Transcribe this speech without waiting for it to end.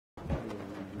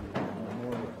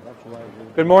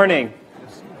Good morning.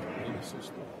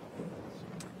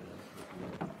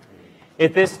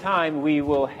 At this time, we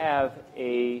will have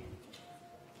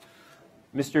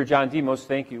Mr. John Demos,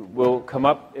 thank you, will come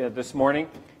up this morning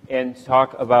and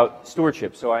talk about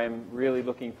stewardship. So I am really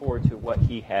looking forward to what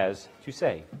he has to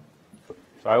say.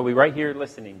 So I will be right here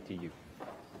listening to you.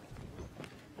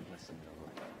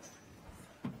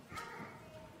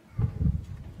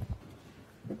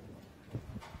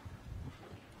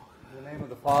 In the name of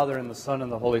the Father, and the Son,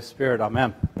 and the Holy Spirit.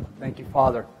 Amen. Thank you,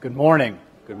 Father. Good morning.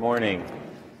 Good morning.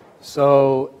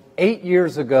 So, 8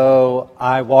 years ago,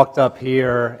 I walked up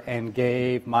here and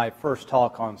gave my first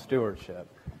talk on stewardship.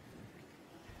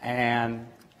 And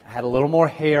I had a little more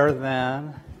hair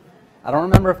then. I don't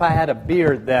remember if I had a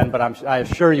beard then, but I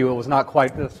assure you it was not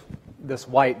quite this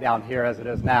white down here as it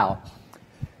is now.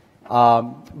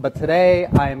 But today,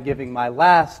 I am giving my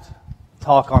last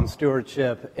talk on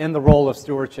stewardship in the role of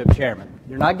stewardship chairman.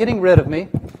 You're not getting rid of me.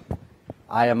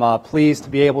 I am pleased to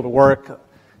be able to work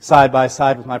side by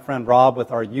side with my friend Rob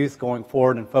with our youth going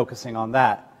forward and focusing on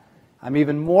that. I'm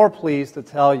even more pleased to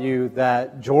tell you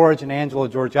that George and Angela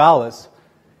Georgialis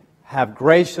have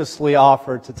graciously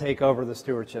offered to take over the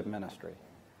stewardship ministry.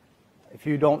 If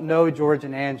you don't know George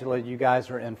and Angela, you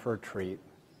guys are in for a treat.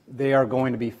 They are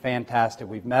going to be fantastic.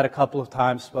 We've met a couple of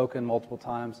times, spoken multiple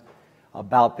times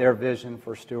about their vision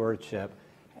for stewardship,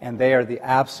 and they are the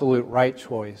absolute right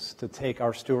choice to take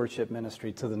our stewardship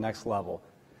ministry to the next level.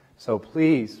 So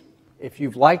please, if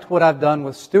you've liked what I've done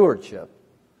with stewardship,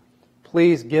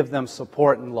 please give them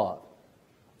support and love.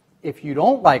 If you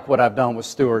don't like what I've done with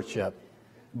stewardship,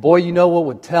 boy, you know what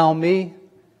would tell me?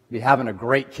 Be having a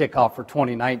great kickoff for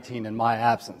 2019 in my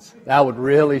absence. That would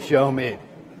really show me.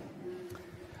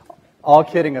 All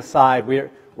kidding aside, we're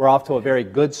off to a very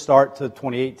good start to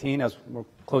 2018 as we're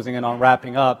closing in on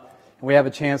wrapping up. And we have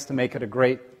a chance to make it a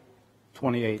great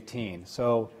 2018.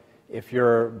 So if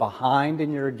you're behind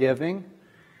in your giving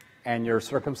and your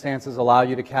circumstances allow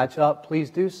you to catch up, please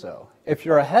do so. If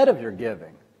you're ahead of your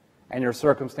giving and your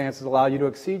circumstances allow you to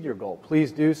exceed your goal,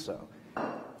 please do so.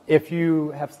 If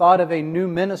you have thought of a new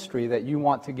ministry that you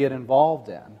want to get involved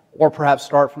in, or perhaps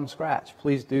start from scratch,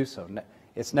 please do so.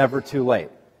 It's never too late.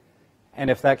 And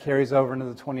if that carries over into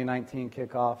the 2019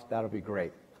 kickoff, that'll be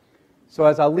great. So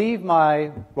as I leave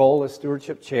my role as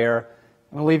stewardship chair,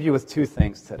 I'm going to leave you with two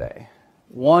things today.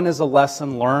 One is a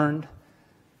lesson learned,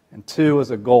 and two is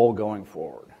a goal going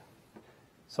forward.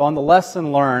 So on the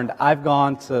lesson learned, I've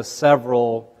gone to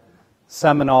several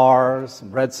seminars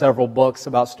and read several books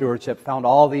about stewardship, found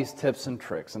all these tips and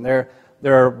tricks, and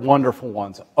they're wonderful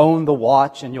ones. Own the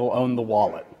watch and you'll own the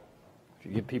wallet. If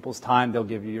you give people's time, they'll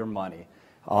give you your money.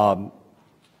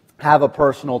 Have a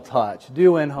personal touch.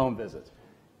 Do in-home visits.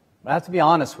 But I have to be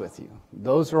honest with you.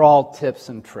 Those are all tips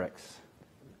and tricks.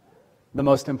 The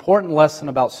most important lesson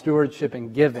about stewardship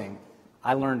and giving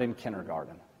I learned in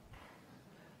kindergarten.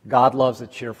 God loves a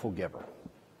cheerful giver.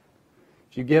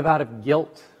 If you give out of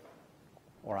guilt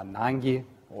or anangi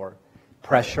or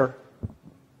pressure,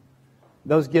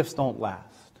 those gifts don't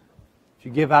last. If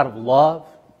you give out of love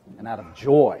and out of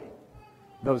joy,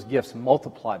 those gifts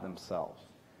multiply themselves,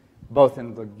 both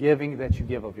in the giving that you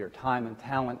give of your time and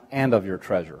talent and of your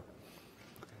treasure.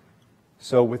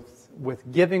 So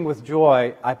with giving with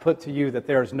joy, I put to you that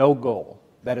there is no goal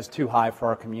that is too high for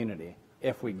our community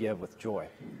if we give with joy.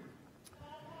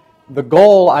 The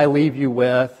goal I leave you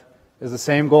with is the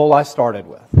same goal I started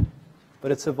with,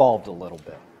 but it's evolved a little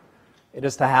bit. It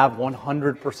is to have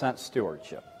 100%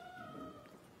 stewardship.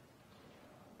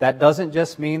 That doesn't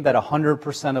just mean that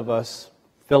 100% of us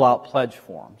fill out pledge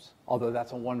forms, although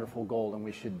that's a wonderful goal and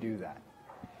we should do that.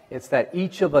 It's that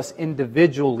each of us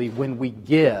individually, when we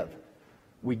give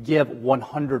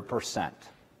 100%.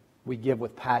 We give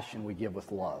with passion, we give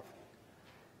with love.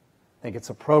 I think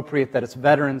it's appropriate that it's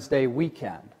Veterans Day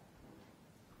weekend.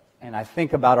 And I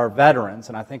think about our veterans,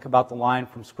 and I think about the line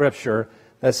from Scripture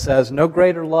that says, "No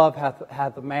greater love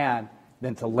hath a man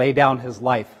than to lay down his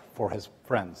life for his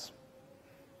friends."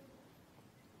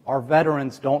 Our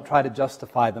veterans don't try to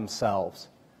justify themselves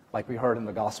like we heard in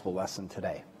the gospel lesson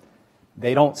today.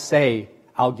 They don't say,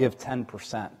 "I'll give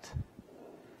 10%.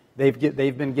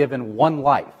 They've been given one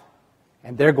life,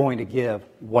 and they're going to give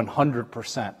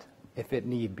 100% if it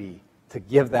need be, to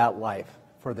give that life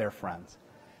for their friends.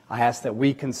 I ask that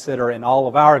we consider in all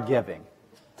of our giving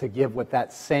to give with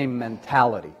that same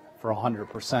mentality for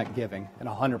 100% giving and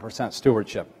 100%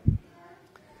 stewardship.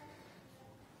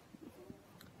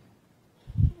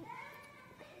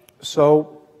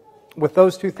 So, with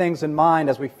those two things in mind,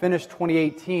 as we finish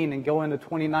 2018 and go into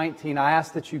 2019, I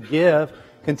ask that you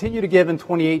continue to give in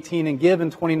 2018 and give in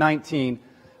 2019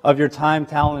 of your time,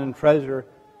 talent, and treasure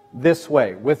this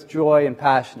way, with joy and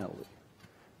passionately,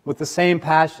 with the same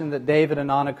passion that David and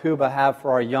Anna Kuba have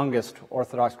for our youngest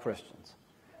Orthodox Christians,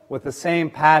 with the same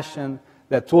passion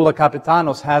that Tula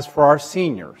Capitanos has for our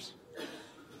seniors.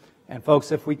 And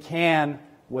folks, if we can,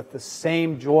 with the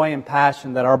same joy and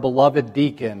passion that our beloved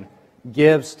deacon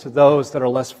gives to those that are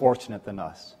less fortunate than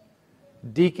us.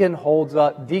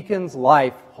 Deacon's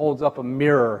life holds up a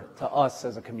mirror to us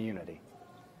as a community.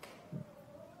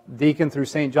 Deacon, through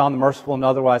St. John the Merciful and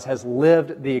otherwise, has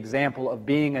lived the example of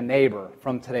being a neighbor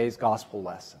from today's gospel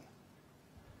lesson.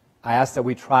 I ask that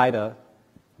we try to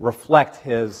reflect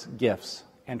his gifts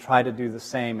and try to do the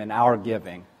same in our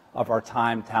giving of our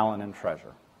time, talent, and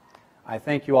treasure. I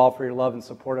thank you all for your love and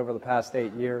support over the past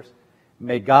 8 years.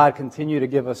 May God continue to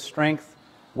give us strength,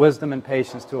 wisdom, and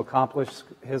patience to accomplish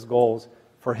his goals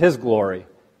for his glory. In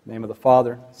the name of the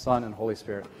Father, Son, and Holy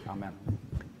Spirit. Amen.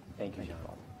 Thank you, John.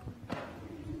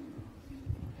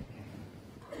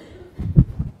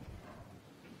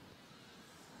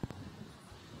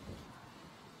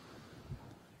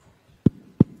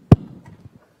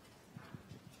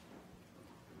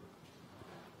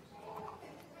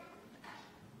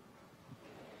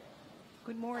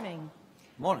 Good morning.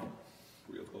 Morning.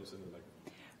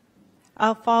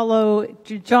 I'll follow.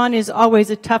 John is always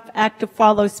a tough act to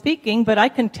follow speaking, but I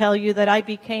can tell you that I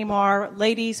became our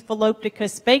Ladies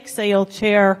Philopticus Bake Sale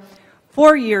chair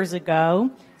 4 years ago,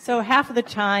 so half of the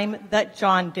time that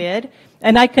John did.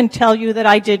 And I can tell you that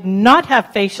I did not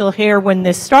have facial hair when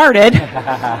this started.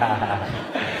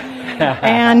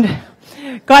 And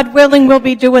God willing, we'll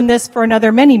be doing this for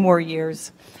another many more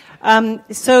years.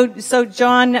 So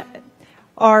John,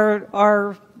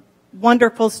 our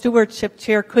wonderful stewardship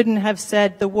chair, couldn't have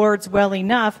said the words well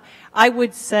enough. I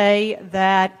would say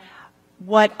that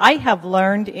what I have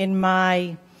learned in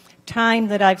my time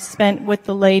that I've spent with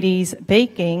the ladies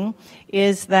baking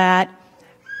is that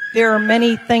there are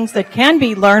many things that can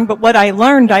be learned, but what I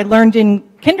learned in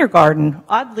kindergarten,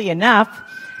 oddly enough,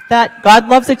 that God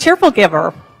loves a cheerful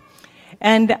giver.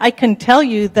 And I can tell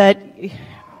you that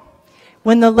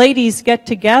when the ladies get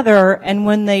together and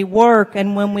when they work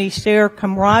and when we share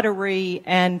camaraderie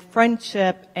and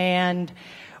friendship and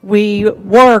we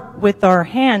work with our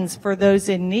hands for those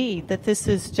in need, that this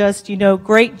is just,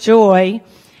 great joy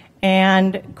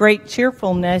and great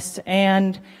cheerfulness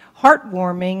and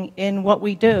heartwarming in what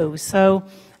we do. So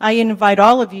I invite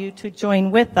all of you to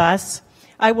join with us.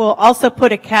 I will also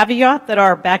put a caveat that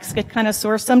our backs get kind of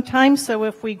sore sometimes, so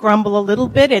if we grumble a little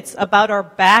bit, it's about our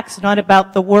backs, not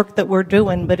about the work that we're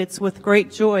doing, but it's with great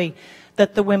joy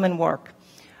that the women work.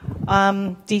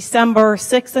 December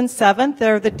 6th and 7th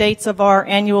are the dates of our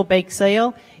annual bake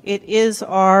sale. It is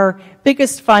our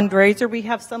biggest fundraiser. We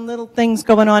have some little things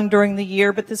going on during the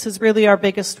year, but this is really our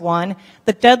biggest one.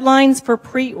 The deadlines for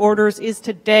pre-orders is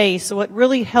today, so it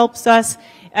really helps us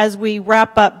as we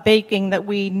wrap up baking that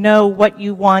we know what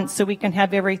you want so we can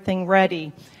have everything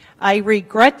ready. I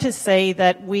regret to say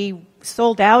that we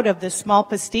sold out of the small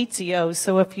pasticcios,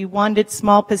 so if you wanted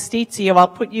small pasticcio, I'll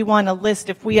put you on a list.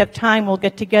 If we have time, we'll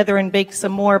get together and bake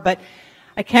some more, but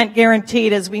I can't guarantee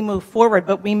it as we move forward,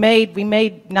 but we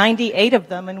made 98 of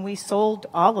them and we sold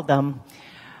all of them.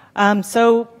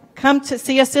 So come to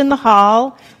see us in the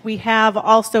hall. We have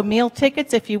also meal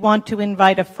tickets if you want to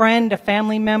invite a friend, a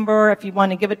family member, if you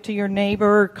want to give it to your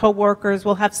neighbor, coworkers.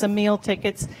 We'll have some meal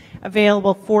tickets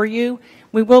available for you.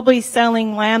 We will be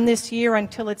selling lamb this year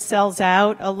until it sells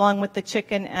out, along with the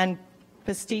chicken and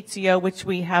pasticcio, which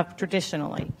we have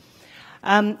traditionally.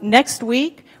 Next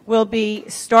week, we'll be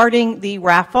starting the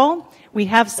raffle. We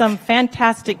have some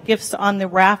fantastic gifts on the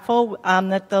raffle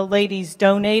that the ladies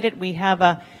donated. We have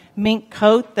a mink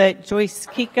coat that Joyce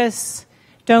Kikas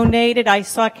donated. I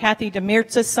saw Kathy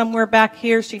Demirza somewhere back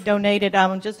here. She donated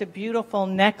just a beautiful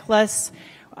necklace.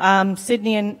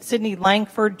 Sydney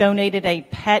Langford donated a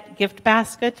pet gift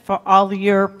basket for all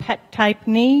your pet type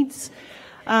needs,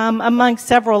 among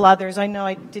several others. I know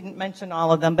I didn't mention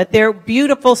all of them, but they're a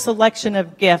beautiful selection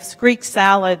of gifts. Greek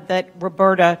salad that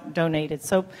Roberta donated.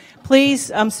 So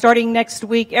please, starting next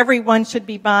week, everyone should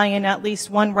be buying at least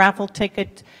one raffle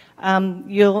ticket.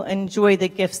 You'll enjoy the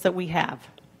gifts that we have.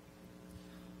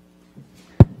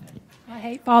 I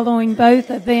hate following both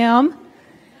of them,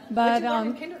 but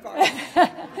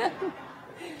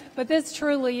but this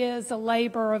truly is a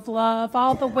labor of love.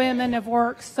 All the women have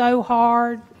worked so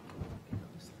hard.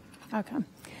 Okay.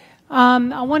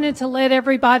 I wanted to let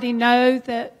everybody know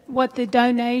that what the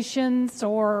donations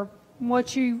or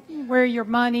where your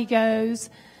money goes.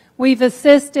 We've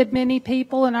assisted many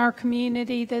people in our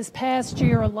community this past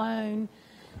year alone.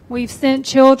 We've sent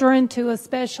children to a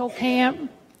special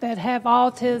camp that have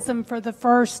autism for the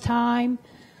first time.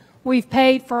 We've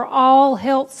paid for all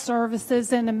health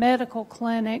services in a medical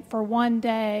clinic for one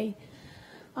day.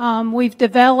 We've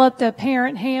developed a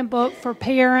parent handbook for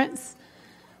parents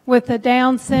with a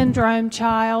Down syndrome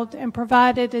child and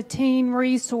provided a teen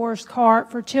resource cart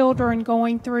for children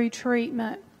going through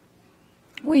treatment.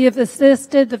 We have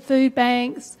assisted the food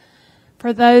banks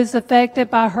for those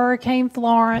affected by Hurricane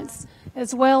Florence,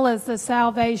 as well as the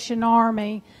Salvation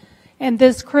Army. And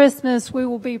this Christmas, we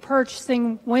will be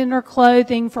purchasing winter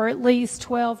clothing for at least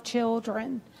 12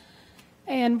 children.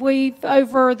 And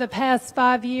over the past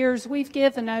 5 years, we've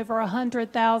given over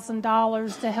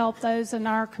 $100,000 to help those in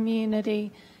our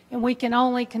community. And we can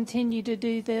only continue to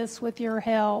do this with your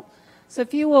help. So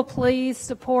if you will please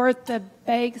support the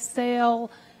bake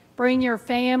sale, bring your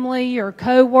family, your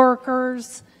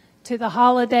co-workers to the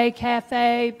Holiday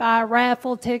Cafe, buy a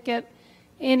raffle ticket.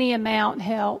 Any amount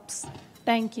helps.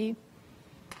 Thank you.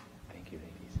 Thank you,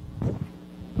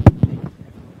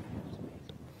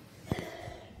 ladies.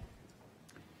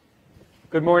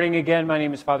 Good morning again. My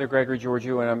name is Father Gregory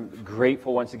Georgiou, and I'm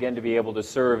grateful once again to be able to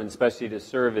serve, and especially to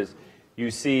serve as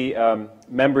you see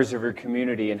members of your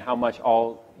community and how much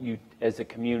all you, as a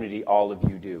community, all of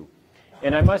you do.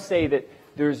 And I must say that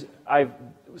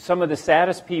some of the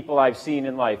saddest people I've seen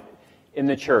in life in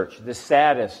the church, the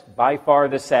saddest, by far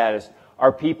the saddest,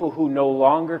 are people who no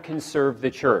longer can serve the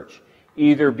church,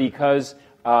 either because,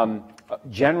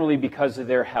 generally because of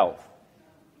their health.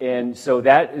 And so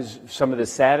that is some of the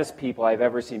saddest people I've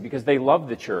ever seen, because they love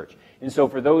the church. And so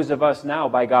for those of us now,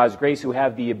 by God's grace, who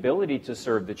have the ability to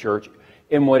serve the church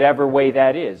in whatever way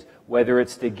that is, whether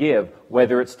it's to give,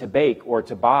 whether it's to bake or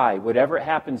to buy, whatever it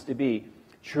happens to be,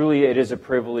 truly it is a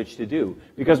privilege to do.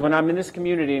 Because when I'm in this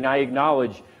community and I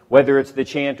acknowledge, whether it's the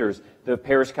chanters, the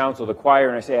parish council, the choir,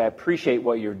 and I say, I appreciate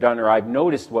what you've done, or I've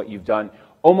noticed what you've done,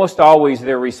 almost always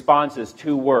their response is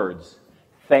 2 words: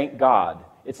 thank God.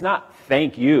 It's not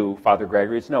thank you, Father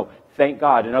Gregory. It's no, thank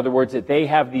God. In other words, that they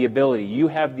have the ability, you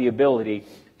have the ability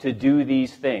to do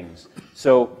these things.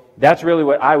 So that's really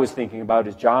what I was thinking about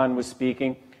as John was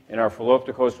speaking and our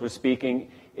Philoptikos was speaking,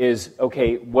 is,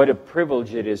 okay, what a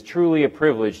privilege it is, truly a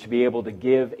privilege to be able to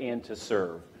give and to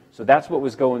serve. So that's what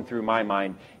was going through my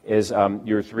mind as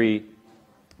your 3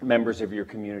 members of your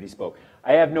community spoke.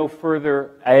 I have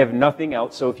nothing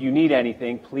else, so if you need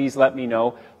anything, please let me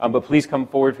know. But please come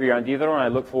forward for your andidero, and I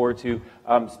look forward to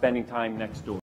spending time next door.